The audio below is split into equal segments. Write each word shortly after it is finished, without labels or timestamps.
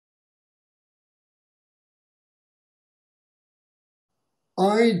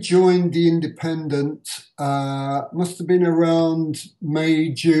I joined the Independent, must have been around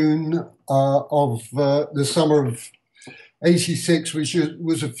May, June of the summer of '86, which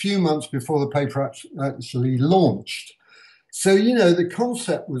was a few months before the paper actually launched. So, the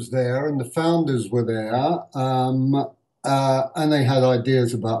concept was there and the founders were there, and they had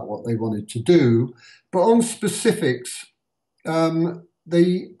ideas about what they wanted to do. But on specifics,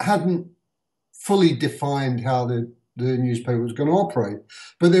 they hadn't fully defined how the newspaper was going to operate.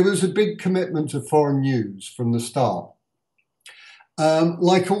 But there was a big commitment to foreign news from the start.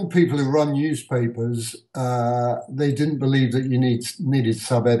 Like all people who run newspapers, they didn't believe that you needed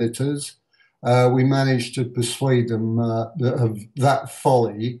sub-editors. We managed to persuade them of that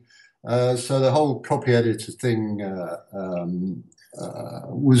folly. So the whole copy editor thing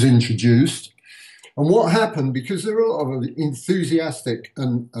was introduced. And what happened, because there were a lot of enthusiastic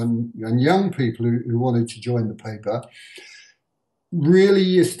and young people who wanted to join the paper,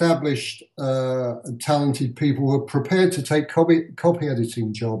 really established talented people were prepared to take copy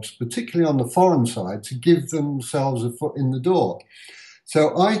editing jobs, particularly on the foreign side, to give themselves a foot in the door.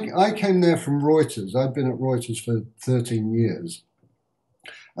 So I came there from Reuters. I'd been at Reuters for 13 years.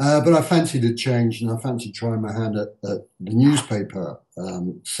 But I fancied a change and I fancied trying my hand at the newspaper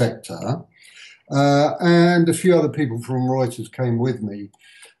sector. And a few other people from Reuters came with me.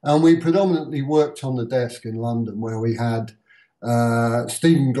 And we predominantly worked on the desk in London, where we had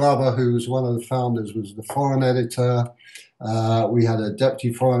Stephen Glover, who was one of the founders, was the foreign editor. We had a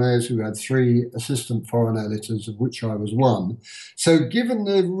deputy foreign editor. We had three assistant foreign editors, of which I was one. So given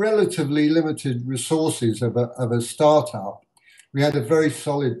the relatively limited resources of a startup, we had a very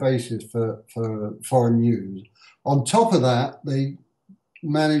solid basis for foreign news. On top of that, they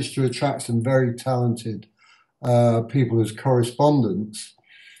managed to attract some very talented people as correspondents.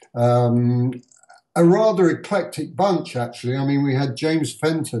 A rather eclectic bunch, actually. I mean, we had James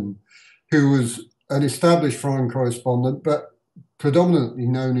Fenton, who was an established foreign correspondent, but predominantly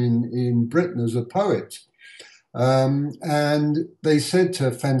known in Britain as a poet. And they said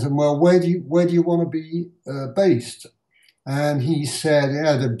to Fenton, "Well, where do you want to be based?" And he said,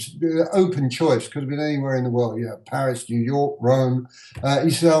 "Yeah, the open choice could have been anywhere in the world. Yeah, Paris, New York, Rome."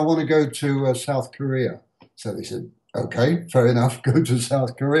 He said, "I want to go to South Korea." So they said, "Okay, fair enough, go to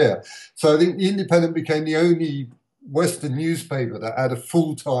South Korea." So I think the Independent became the only Western newspaper that had a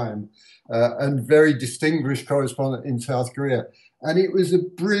full-time and very distinguished correspondent in South Korea. And it was a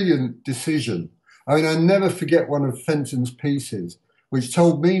brilliant decision. I mean, I never forget one of Fenton's pieces, which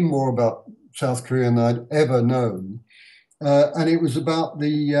told me more about South Korea than I'd ever known. And it was about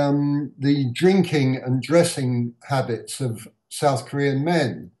the drinking and dressing habits of South Korean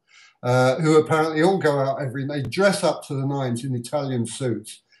men, who apparently all go out every night, dress up to the nines in Italian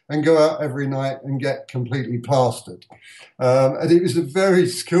suits, and go out every night and get completely plastered. And it was a very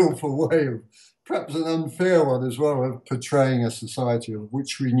skillful way of, perhaps an unfair one as well, of portraying a society of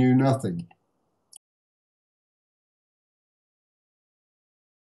which we knew nothing.